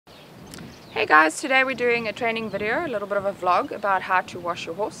Hey guys, today we're doing a training video, a little bit of a vlog about how to wash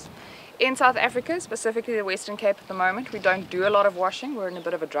your horse. In South Africa, specifically the Western Cape at the moment, we don't do a lot of washing, we're in a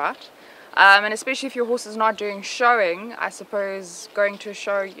bit of a drought. And especially if your horse is not doing showing, I suppose going to a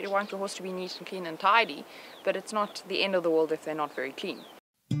show, you want your horse to be neat and clean and tidy, but it's not the end of the world if they're not very clean.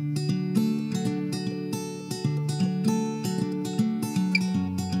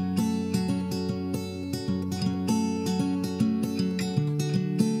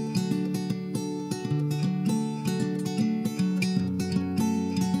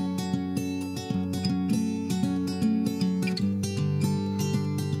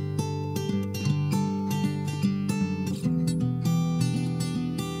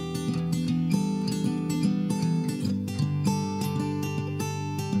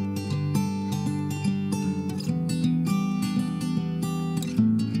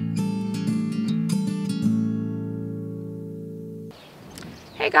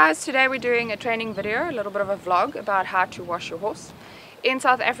 Hey guys, today we're doing a training video, a little bit of a vlog about how to wash your horse. In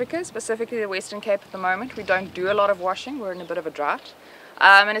South Africa, specifically the Western Cape at the moment, we don't do a lot of washing, we're in a bit of a drought.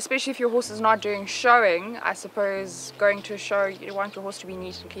 And especially if your horse is not doing showing, I suppose going to a show, you want your horse to be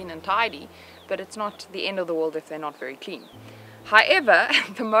neat and clean and tidy, but it's not the end of the world if they're not very clean. However,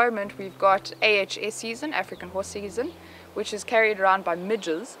 at the moment we've got AHS season, African horse season, which is carried around by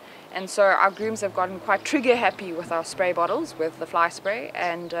midges, and so our grooms have gotten quite trigger happy with our spray bottles, with the fly spray,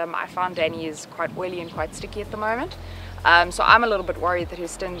 and I found Danny is quite oily and quite sticky at the moment. So I'm a little bit worried that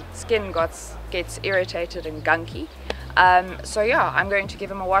his skin gets irritated and gunky. So yeah, I'm going to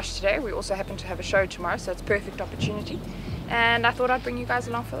give him a wash today. We also happen to have a show tomorrow, so it's a perfect opportunity, and I thought I'd bring you guys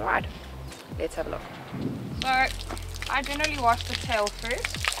along for the ride. Let's have a look. So I generally wash the tail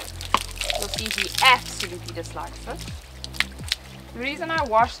first. You'll see he absolutely dislikes it. The reason I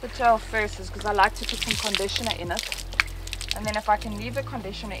wash the tail first is because I like to put some conditioner in it, and then if I can leave the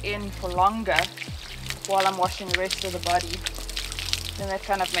conditioner in for longer while I'm washing the rest of the body, then that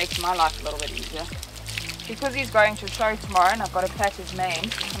kind of makes my life a little bit easier. Because he's going to a show tomorrow and I've got to pat his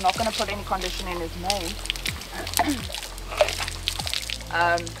mane, I'm not going to put any conditioner in his mane,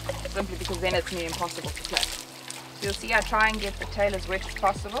 simply because then it's near impossible to plait. So you'll see I try and get the tail as wet as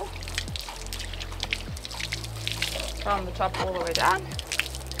possible, from the top all the way down.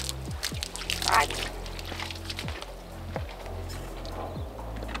 Right.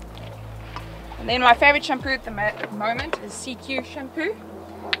 And then my favorite shampoo at the moment is CQ shampoo.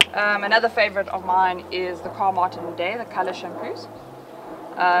 Another favorite of mine is the Carl Martin Day, the color shampoos.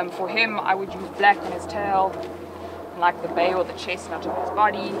 For him, I would use black on his tail, like the bay or the chestnut on his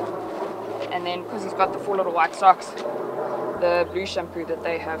body. And then because he's got the 4 little white socks, the blue shampoo that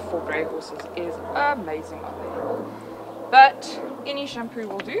they have for grey horses is amazing on there. But any shampoo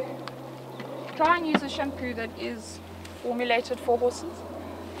will do. Try and use a shampoo that is formulated for horses.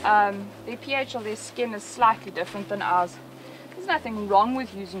 Their pH of their skin is slightly different than ours. There's nothing wrong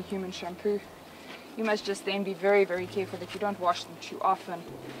with using human shampoo. You must just then be very, very careful that you don't wash them too often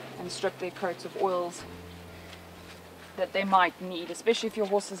and strip their coats of oils that they might need, especially if your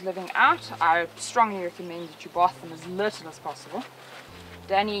horse is living out. I strongly recommend that you bath them as little as possible.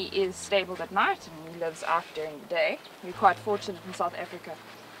 Danny is stabled at night and he lives out during the day. We're quite fortunate in South Africa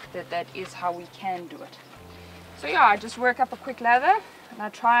that that is how we can do it. So yeah, I just work up a quick lather, and I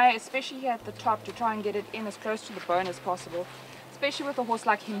try, especially here at the top, to try and get it in as close to the bone as possible, especially with a horse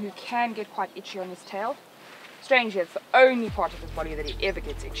like him who can get quite itchy on his tail. Strangely, it's the only part of his body that he ever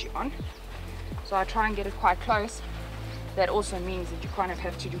gets itchy on. So I try and get it quite close. That also means that you kind of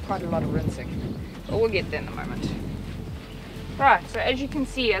have to do quite a lot of rinsing, but we'll get there in a moment. Right, so as you can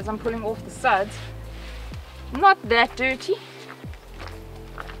see, as I'm pulling off the suds, not that dirty.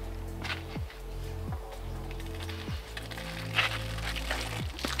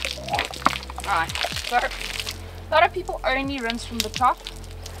 Alright, so a lot of people only rinse from the top.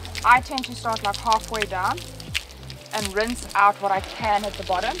 I tend to start like halfway down and rinse out what I can at the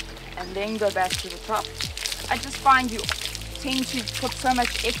bottom and then go back to the top. I just find you tend to put so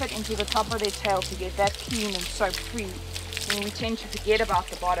much effort into the top of their tail to get that clean and soap free, and we tend to forget about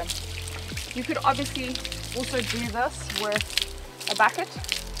the bottom. You could obviously also do this with a bucket.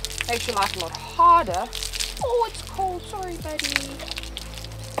 Makes your life a lot harder. Oh, it's cold, sorry buddy.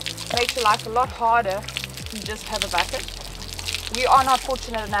 Makes your life a lot harder if you just have a bucket. We are not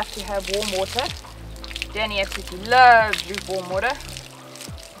fortunate enough to have warm water. Danny absolutely loves lukewarm water.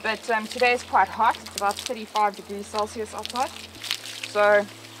 But today is quite hot. It's about 35 degrees Celsius outside. So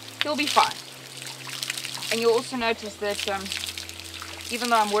he'll be fine. And you'll also notice that even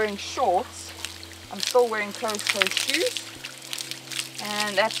though I'm wearing shorts, I'm still wearing closed-toe shoes.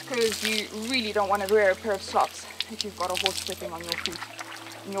 And that's because you really don't want to wear a pair of socks if you've got a horse slipping on your feet.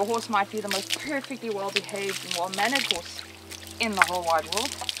 And your horse might be the most perfectly well behaved and well mannered horse in the whole wide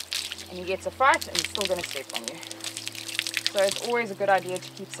world, and he gets a fright and he's still going to step on you. So it's always a good idea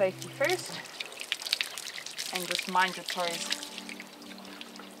to keep safety first and just mind your toes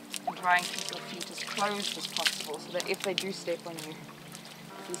and try and keep your feet as closed as possible so that if they do step on you,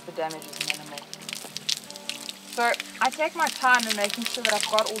 at least the damage is minimal. So I take my time in making sure that I've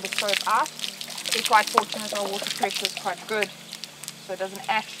got all the soap out. We're quite fortunate our water pressure is quite good, so it doesn't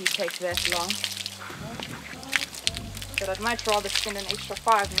actually take that long. But I'd much rather spend an extra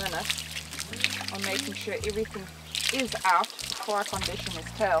 5 minutes on making sure everything is out before I condition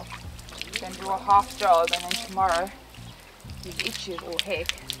his tail than do a half job and then tomorrow he's itchy as all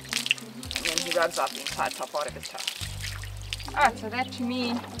heck and then he rubs out the entire top part of his tail. Alright, so that to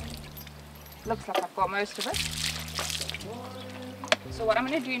me looks like I've got most of it. So what I'm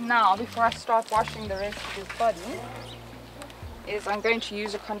going to do now before I start washing the rest of his body is I'm going to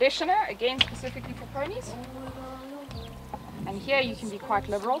use a conditioner, again specifically for ponies. And here you can be quite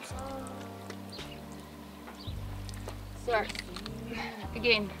liberal. So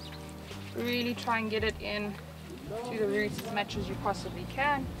again, really try and get it in to the roots as much as you possibly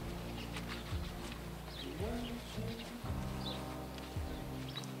can.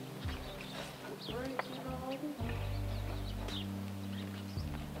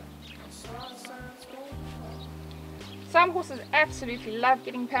 Some horses absolutely love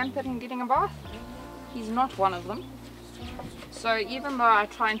getting pampered and getting a bath. He's not one of them. So even though I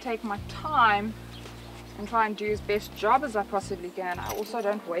try and take my time and try and do as best job as I possibly can, I also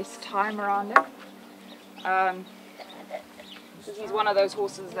don't waste time around him. Because he's one of those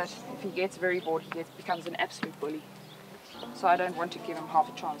horses that if he gets very bored, he becomes an absolute bully. So I don't want to give him half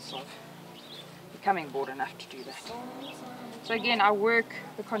a chance of becoming bored enough to do that. So again, I work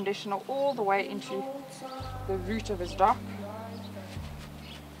the conditioner all the way into the root of his dock.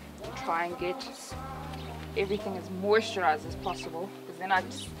 Try and get everything as moisturized as possible, because then I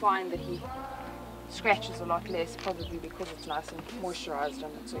just find that he scratches a lot less, probably because it's nice and moisturized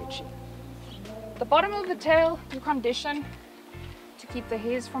and it's itchy. The bottom of the tail you condition to keep the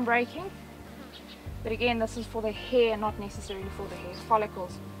hairs from breaking, but again this is for the hair, not necessarily for the hair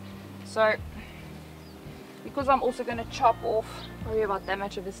follicles. So because I'm also going to chop off probably about that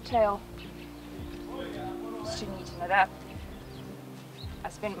much of his tail just to neaten it up, I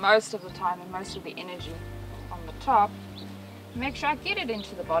spend most of the time and most of the energy on the top. Make sure I get it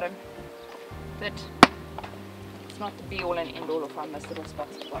into the bottom, but it's not the be all and end all if I miss little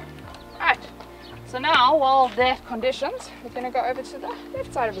spots at the bottom. Alright, so now while that conditions, we're going to go over to the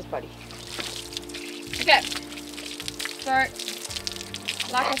left side of his body. Okay, so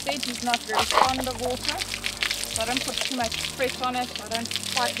like I said, he's not very fond of water, so I don't put too much stress on it, I don't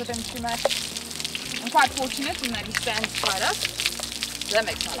fight with him too much. I'm quite fortunate in that he stands side up, so that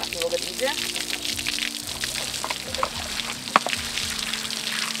makes my life a little bit easier.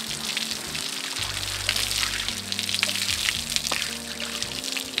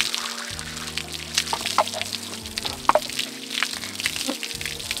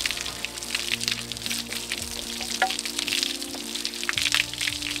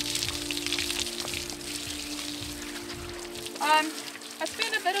 I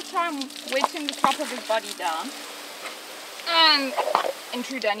spend a bit of time wetting the top of his body down, and in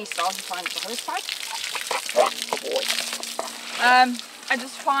true Danny style he finds the hose pipe. I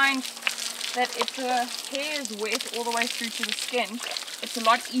just find that if the hair is wet all the way through to the skin, it's a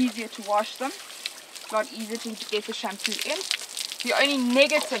lot easier to wash them, a lot easier to get the shampoo in. The only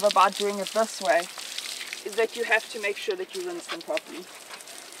negative about doing it this way is that you have to make sure that you rinse them properly.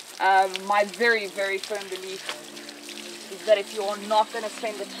 My very, very firm belief is that if you're not going to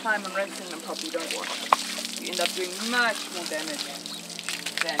spend the time on rinsing them properly, don't wash. You end up doing much more damage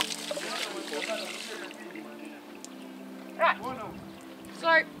than before. Right,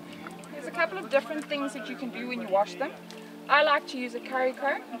 so there's a couple of different things that you can do when you wash them. I like to use a curry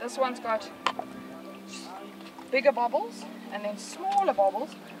comb. This one's got bigger bubbles and then smaller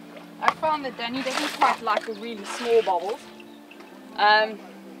bubbles. I found that Danny doesn't quite like the really small bubbles,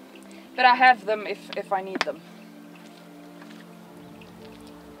 but I have them if I need them.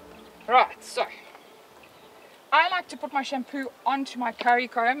 Right, so I like to put my shampoo onto my curry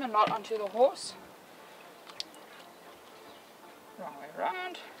comb and not onto the horse. Wrong way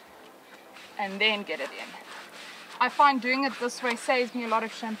around. And then get it in. I find doing it this way saves me a lot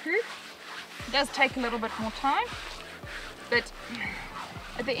of shampoo. It does take a little bit more time, but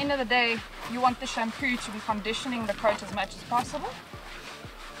at the end of the day, you want the shampoo to be conditioning the coat as much as possible.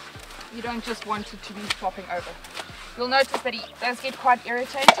 You don't just want it to be flopping over. You'll notice that he does get quite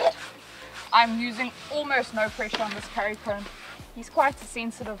irritated. I'm using almost no pressure on this curry comb He's quite a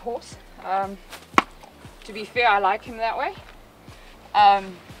sensitive horse. To be fair, I like him that way.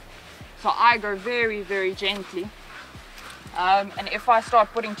 So I go very, very gently. And if I start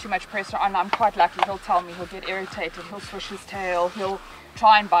putting too much pressure on, I'm quite lucky. He'll tell me, he'll get irritated, he'll swish his tail, he'll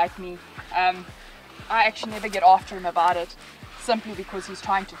try and bite me. I actually never get after him about it, simply because he's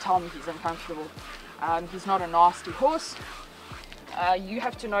trying to tell me he's uncomfortable. He's not a nasty horse. You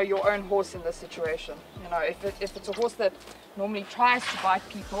have to know your own horse in this situation. You know, if it's a horse that normally tries to bite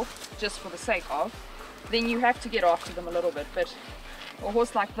people just for the sake of, then you have to get after them a little bit. But a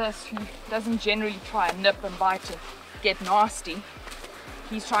horse like this, who doesn't generally try and nip and bite and get nasty,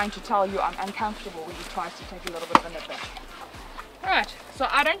 he's trying to tell you I'm uncomfortable when he tries to take a little bit of a nip back. Alright, so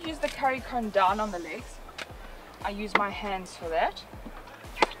I don't use the curry comb down on the legs. I use my hands for that.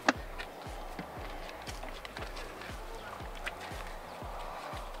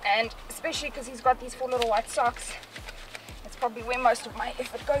 And especially because he's got these 4 little white socks, that's probably where most of my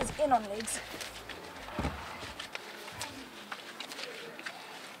effort goes in on legs.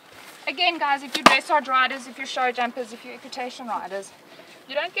 Again guys, if you're dressage riders, if you're show jumpers, if you're equitation riders,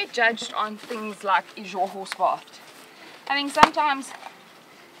 you don't get judged on things like, is your horse bathed? I think sometimes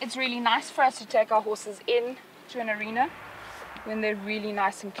it's really nice for us to take our horses in to an arena when they're really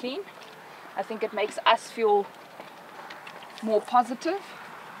nice and clean. I think it makes us feel more positive.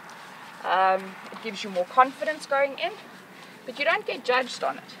 It gives you more confidence going in, but you don't get judged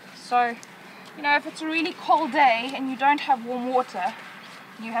on it. So, you know, if it's a really cold day and you don't have warm water,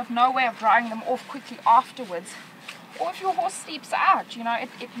 you have no way of drying them off quickly afterwards, or if your horse sleeps out, you know,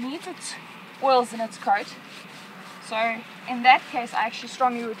 it needs its oils in its coat. So in that case, I actually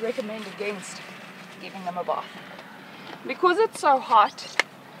strongly would recommend against giving them a bath. Because it's so hot,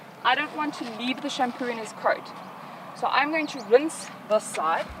 I don't want to leave the shampoo in his coat. So I'm going to rinse this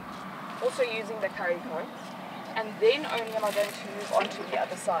side, also using the curry comb, and then only am I going to move on to the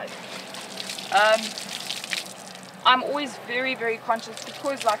other side. I'm always very, very conscious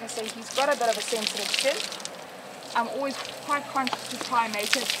because, like I say, he's got a bit of a sensitive skin. I'm always quite conscious to try and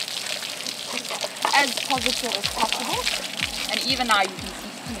make it as positive as possible. And even now you can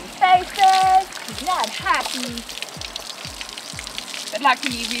see clean faces, he's not happy. But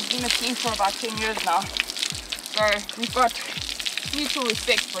luckily we've been a team for about 10 years now. So we've got mutual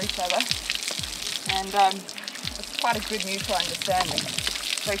respect for each other. And it's quite a good mutual understanding.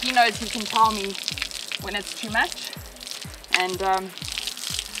 So he knows he can tell me when it's too much, and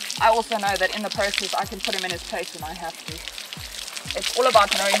I also know that in the process I can put him in his place when I have to. It's all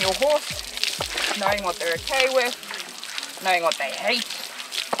about knowing your horse, knowing what they're okay with, knowing what they hate.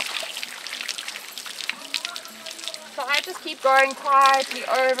 So I just keep going quietly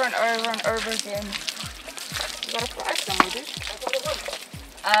over and over and over again. You got a fly somewhere, dude?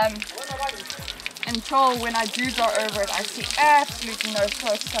 Until when I do go over it, I see absolutely no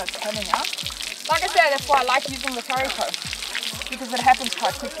first studs coming out. Like I said, that's why I like using the curry comb, because it happens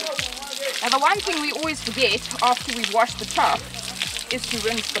quite quickly. Now the one thing we always forget after we've washed the top is to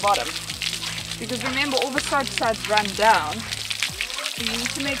rinse the bottom. Because remember, all the soap suds run down, so you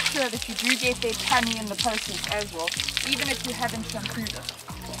need to make sure that you do get their tummy in the process as well, even if you haven't shampooed it.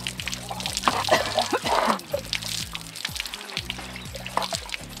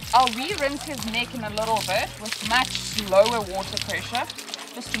 I'll re-rinse his neck in a little bit with much slower water pressure,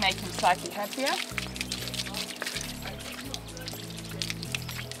 just to make him slightly happier.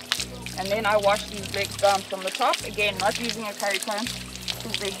 And then I wash these legs down from the top, again not using a curry comb,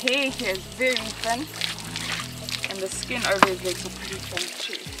 because the hair here is very thin, and the skin over his legs are pretty thin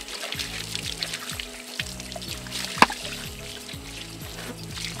too.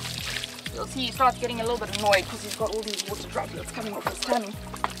 You'll see he starts getting a little bit annoyed because he's got all these water droplets coming off his tummy.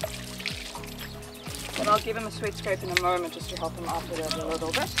 But I'll give him a sweat scrape in a moment just to help him out with it a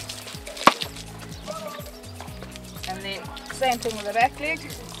little bit. And then same thing with the back leg.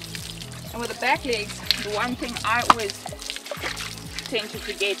 And with the back legs, the one thing I always tend to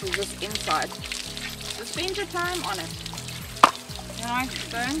forget is this inside. Just spend your time on it. You know,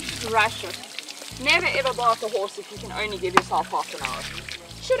 don't rush it. Never ever bath a horse if you can only give yourself half an hour.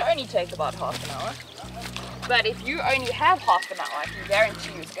 It should only take about half an hour. But if you only have half an hour, I can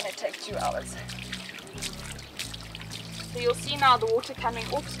guarantee you it's going to take 2 hours. So you'll see now the water coming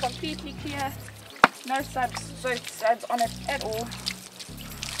off is completely clear. No soap suds on it at all.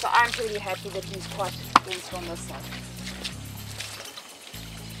 So I'm pretty happy that he's quite rinsed on this side.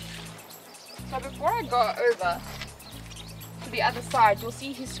 So before I go over to the other side, you'll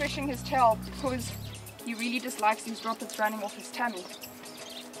see he's swishing his tail because he really dislikes these droplets running off his tummy.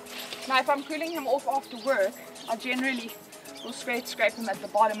 Now if I'm cooling him off after work, I generally we'll scrape him at the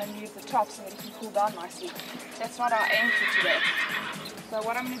bottom and leave the top so that he can cool down nicely. That's not our aim for today. So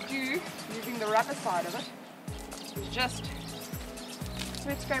what I'm going to do, using the rubber side of it, is just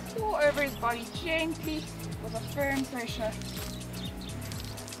scrape all over his body gently with a firm pressure,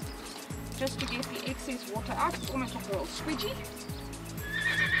 just to get the excess water out. It's almost like a little squidgy.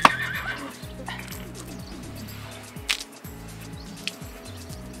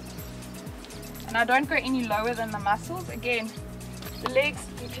 And I don't go any lower than the muscles. Again, the legs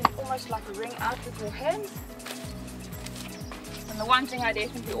you can almost like wring out with your hands. And the one thing I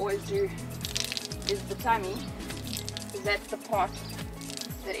definitely always do is the tummy, because that's the part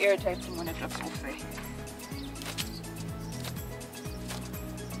that irritates him when it lifts off there.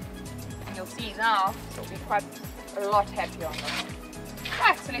 And you'll see now he'll be quite a lot happier on that.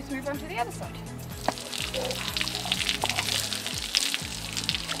 Right, so let's move on to the other side.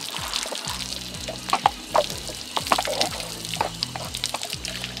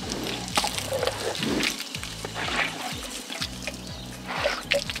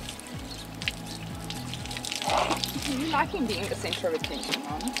 You like him being the center of attention,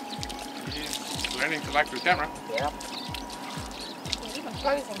 aren't you? He's learning to like the camera. Yeah. He's even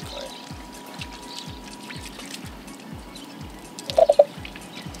posing for it.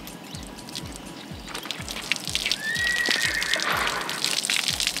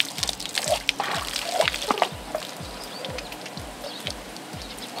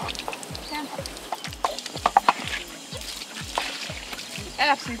 He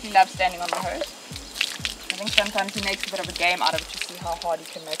absolutely loves standing on the hose. I think sometimes he makes a bit of a game out of it to see how hard he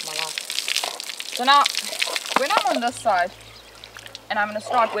can make my life. So now, when I'm on this side and I'm going to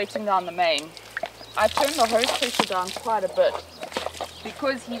start wetting down the mane, I turn the hose pressure down quite a bit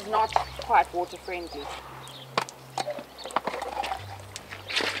because he's not quite water friendly.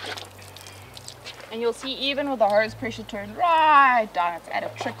 And you'll see even with the hose pressure turned right down, it's at a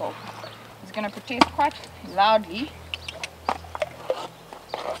trickle. He's going to protest quite loudly.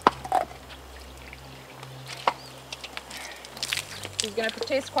 He's going to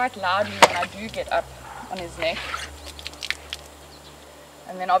protest quite loudly when I do get up on his neck.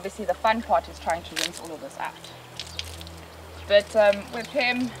 And then obviously the fun part is trying to rinse all of this out. But with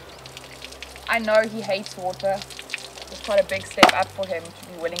him, I know he hates water. It's quite a big step up for him to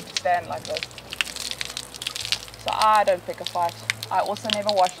be willing to stand like this. So I don't pick a fight. I also never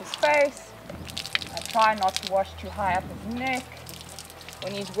wash his face. I try not to wash too high up his neck.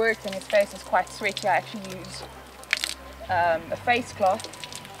 When he's worked and his face is quite sweaty, I actually use a face cloth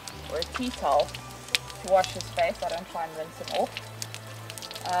or a tea towel to wash his face. I don't try and rinse him off.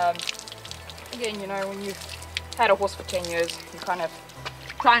 Again, you know, when you've had a horse for 10 years, you kind of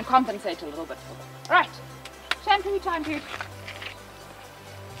try and compensate a little bit for it. Right, shampoo time, dude.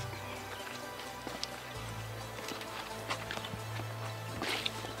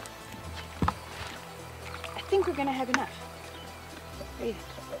 I think we're gonna have enough. Breathe.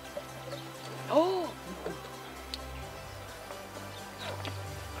 Oh!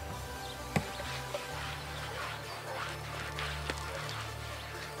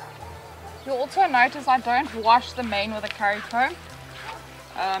 You'll also notice I don't wash the mane with a curry comb.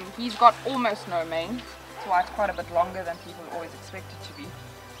 He's got almost no mane. That's why it's quite a bit longer than people always expect it to be,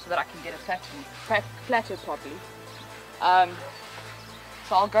 so that I can get it plaited properly.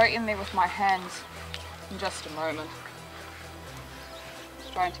 So I'll go in there with my hands in just a moment.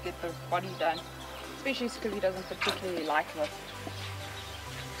 Just trying to get the body done, especially because he doesn't particularly like this.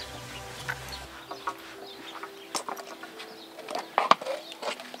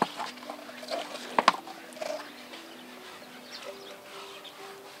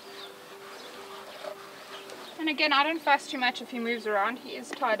 And again, I don't fuss too much if he moves around. He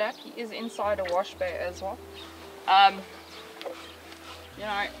is tied up. He is inside a wash bay as well. You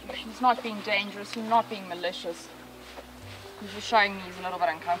know, he's not being dangerous. He's not being malicious. He's just showing me he's a little bit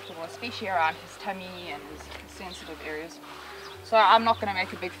uncomfortable, especially around his tummy and his sensitive areas. So I'm not going to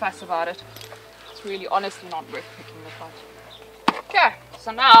make a big fuss about it. It's really honestly not worth picking the fight. Okay,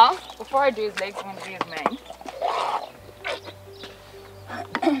 so now, before I do his legs, I'm going to do his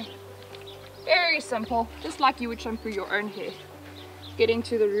mane. Very simple, just like you would shampoo your own hair. Get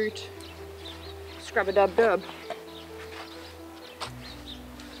into the root, scrub a dub dub.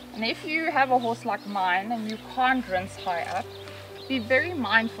 And if you have a horse like mine and you can't rinse high up, be very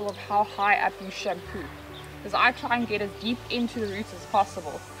mindful of how high up you shampoo. Because I try and get as deep into the roots as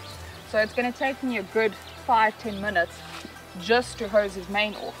possible. So it's going to take me a good 5-10 minutes just to hose his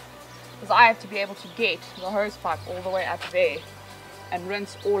mane off. Because I have to be able to get the hose pipe all the way up there and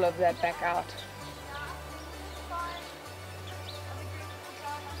rinse all of that back out.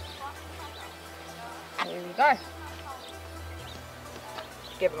 There we go.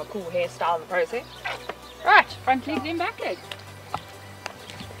 give him a cool hairstyle in the process. Right, front leg then back leg.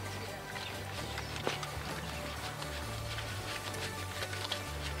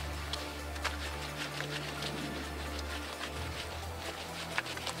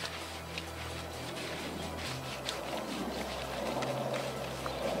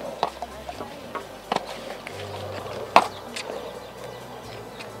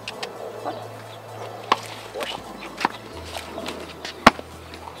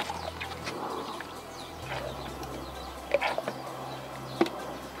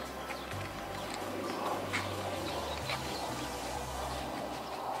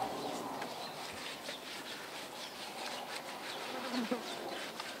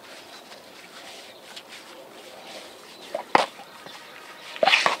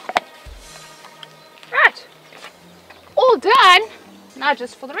 Right, all done. Now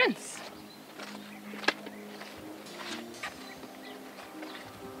just for the rinse.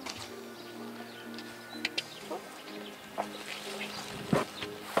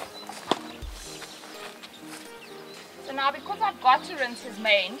 So now, because I've got to rinse his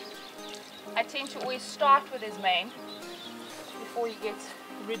mane, I tend to always start with his mane before he gets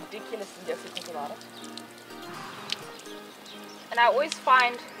ridiculously difficult about it. And I always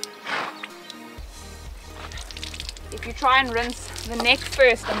find if you try and rinse the neck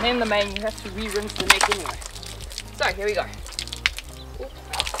first and then the mane, you have to re-rinse the neck anyway. So here we go.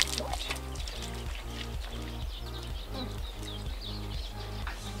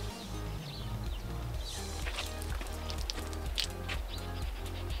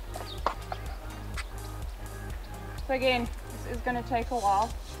 So again, this is going to take a while.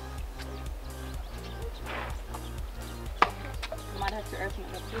 I might have to open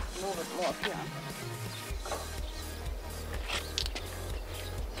it up just a little bit more here.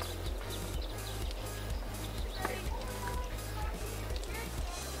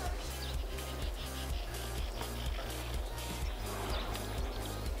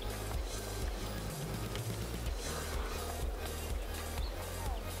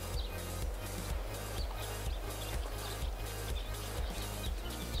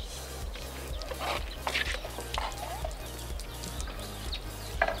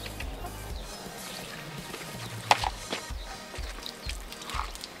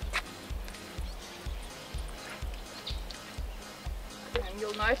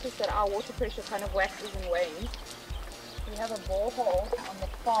 You'll notice that our water pressure kind of waxes and wanes. We have a borehole on the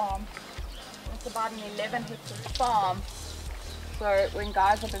farm. It's about an 11-hectare farm. So when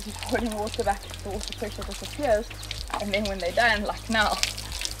guys are busy putting water back, the water pressure disappears. And then when they're done, like now,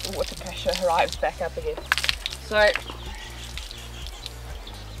 the water pressure arrives back up again. So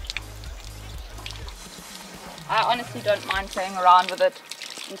I honestly don't mind playing around with it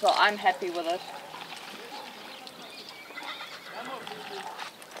until I'm happy with it.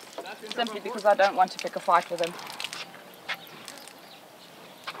 Simply because I don't want to pick a fight with him.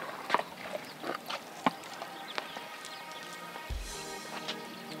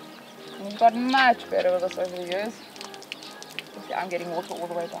 And he's gotten much better with us over the years. You see, I'm getting water all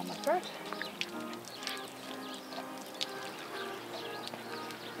the way down my throat.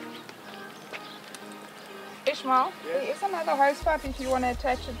 Ishmael, yes. There is another hose pipe if you want to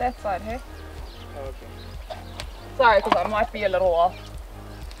attach it that side, hey? Oh, okay. Sorry, because I might be a little off.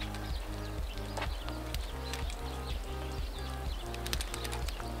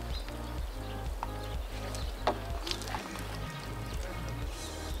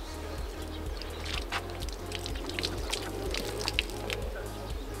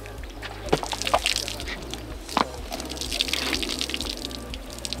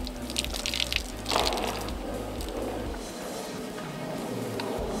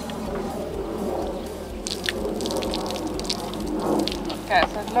 Okay,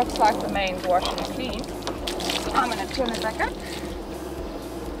 so it looks like the mane's washing clean. I'm going to turn it back up.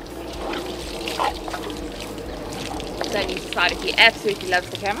 So he's decided he absolutely loves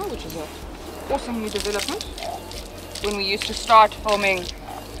the camera, which is an awesome new development. When we used to start filming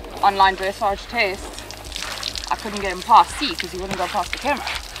online dressage tests, I couldn't get him past C because he wouldn't go past the camera.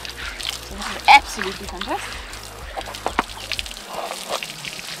 So this is absolutely fantastic.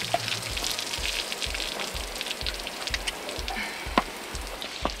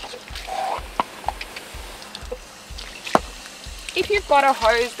 If you've got a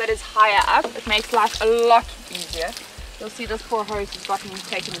hose that is higher up, it makes life a lot easier. You'll see this poor hose has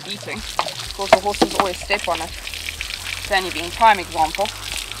taken a beating. Of course, the horses always step on it. It's only being prime example.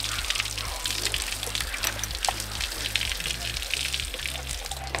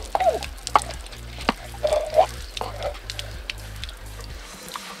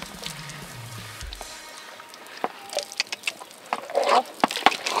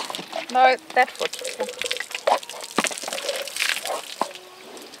 that foot.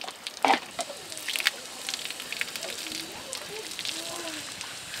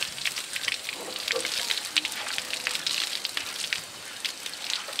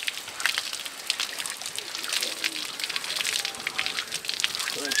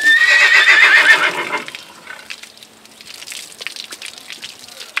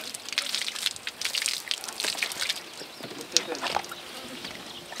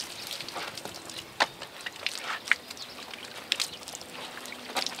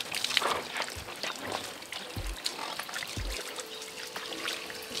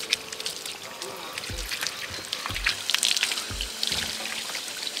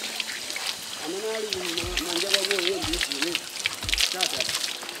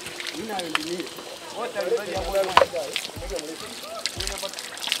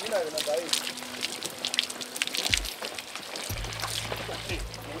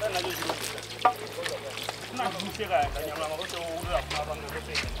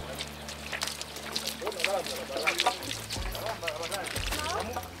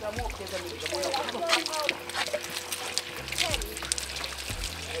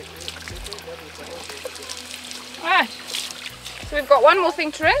 Right, so we've got one more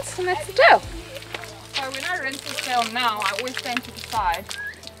thing to rinse, and that's the tail. So when I rinse the tail now, I always stand to the side.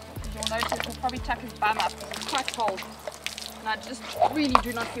 You'll notice he'll probably tuck his bum up because it's quite cold. And I just really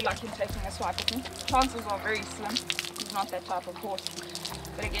do not feel like him taking a swipe at me. Chances are very slim. He's not that type of horse.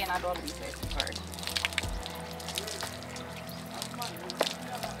 But again, I'd rather be safe than sorry.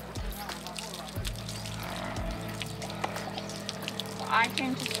 So I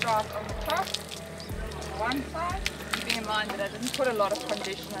tend to start on the top, on one side, keeping in mind that I didn't put a lot of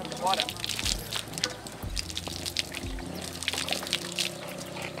conditioner at the bottom.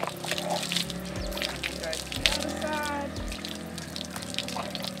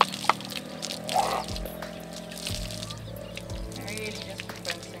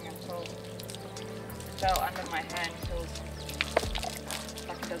 Under my hand feels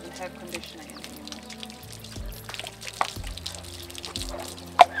like it doesn't have conditioner in it anymore.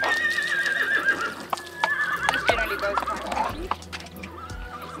 This generally goes quite quickly.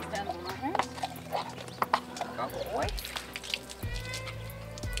 Easy stands on my hands. Go boy.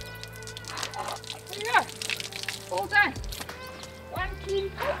 There you go. All done. One clean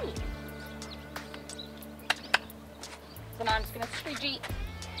pony. So now I'm just going to squeegee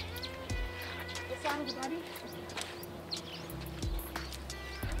the side of the body.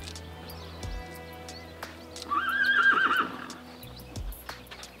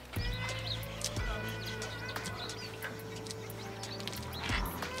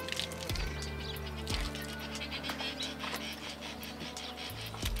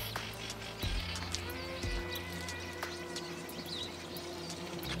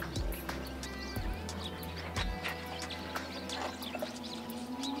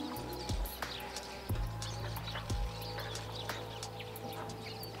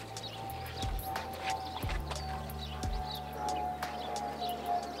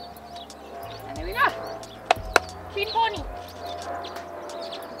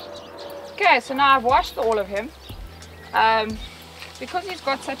 Okay, so now I've washed all of him. Because he's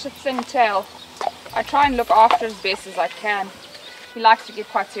got such a thin tail, I try and look after as best as I can. He likes to get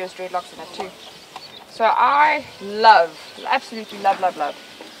quite serious dreadlocks in it too. So I love, absolutely love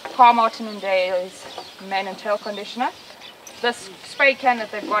Carl Martin & Day's mane and tail conditioner. This spray can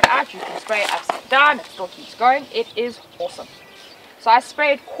that they've got out, you can spray it upside down, it still keeps going. It is awesome. So I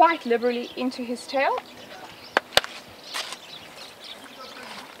spray it quite liberally into his tail.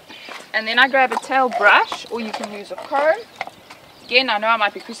 And then I grab a tail brush, or you can use a comb. Again, I know I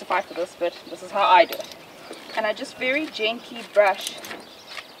might be crucified for this, but this is how I do it. And I just very gently brush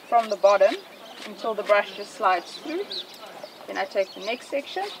from the bottom until the brush just slides through. Then I take the next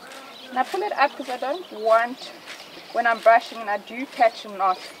section and I pull it up because I don't want, when I'm brushing and I do catch a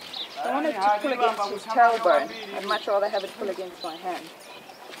knot, I don't want it to pull against his tailbone. I'd much rather have it pull against my hand.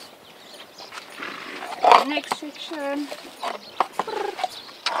 Next section.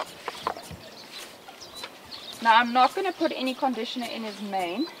 Now I'm not going to put any conditioner in his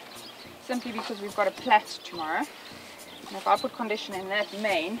mane, simply because we've got a plait tomorrow. And if I put conditioner in that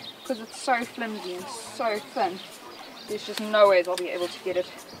mane, because it's so flimsy and so thin, there's just no ways I'll be able to get it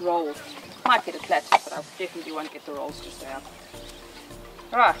rolled. Might get it plaited, but I definitely won't get the rolls to stay up.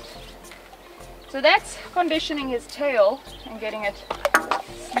 Alright, so that's conditioning his tail and getting it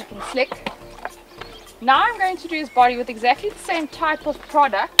sleek and slick. Now I'm going to do his body with exactly the same type of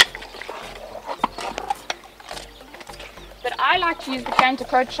product. But I like to use the Paint to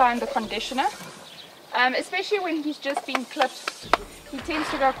Coat Shine, the conditioner, especially when he's just been clipped he tends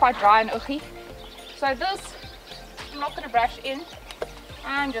to go quite dry and ooky. So this, I'm not going to brush in,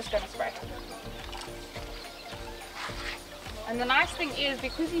 I'm just going to spray. And the nice thing is,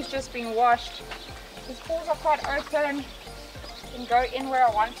 because he's just been washed, his paws are quite open, I can go in where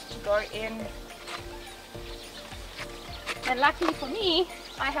I want to go in. And luckily for me,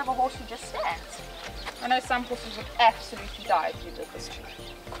 I have a horse who just stands. I know some horses would absolutely die if you did this too.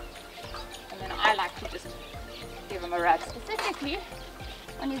 And then I like to just give him a rub specifically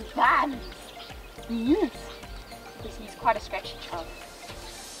on his bands. Yes. Because he's quite a scratchy child.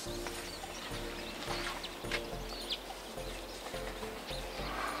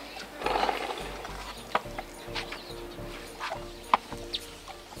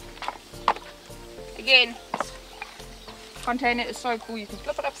 Again, container is so cool, you can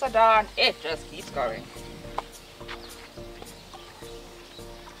flip it upside down, it just keeps going.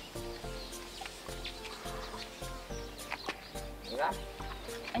 Yeah.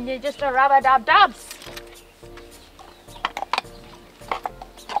 And you're just a rubber dub dubs.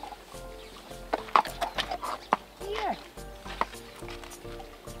 Yeah.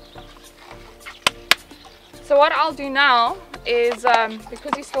 So what I'll do now is,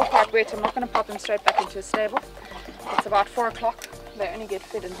 because he's still quite wet, I'm not going to pop him straight back into his stable. It's about 4 o'clock. They only get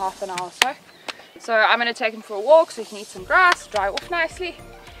fed in half an hour or so. So I'm going to take him for a walk so he can eat some grass, dry off nicely.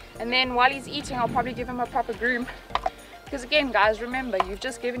 And then while he's eating, I'll probably give him a proper groom. Because again, guys, remember, you've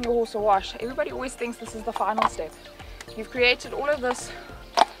just given your horse a wash. Everybody always thinks this is the final step. You've created all of this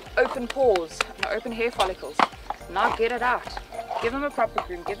open paws and open hair follicles. Now get it out. Give him a proper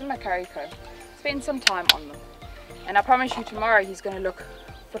groom, give him a curry comb. Spend some time on them. And I promise you tomorrow he's going to look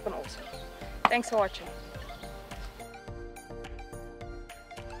flippin' awesome. Thanks for watching.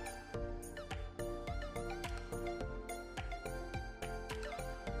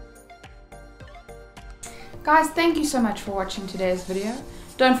 Guys, thank you so much for watching today's video.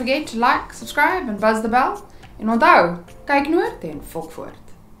 Don't forget to like, subscribe and buzz the bell. En onthou, kyk nooit en fok voort.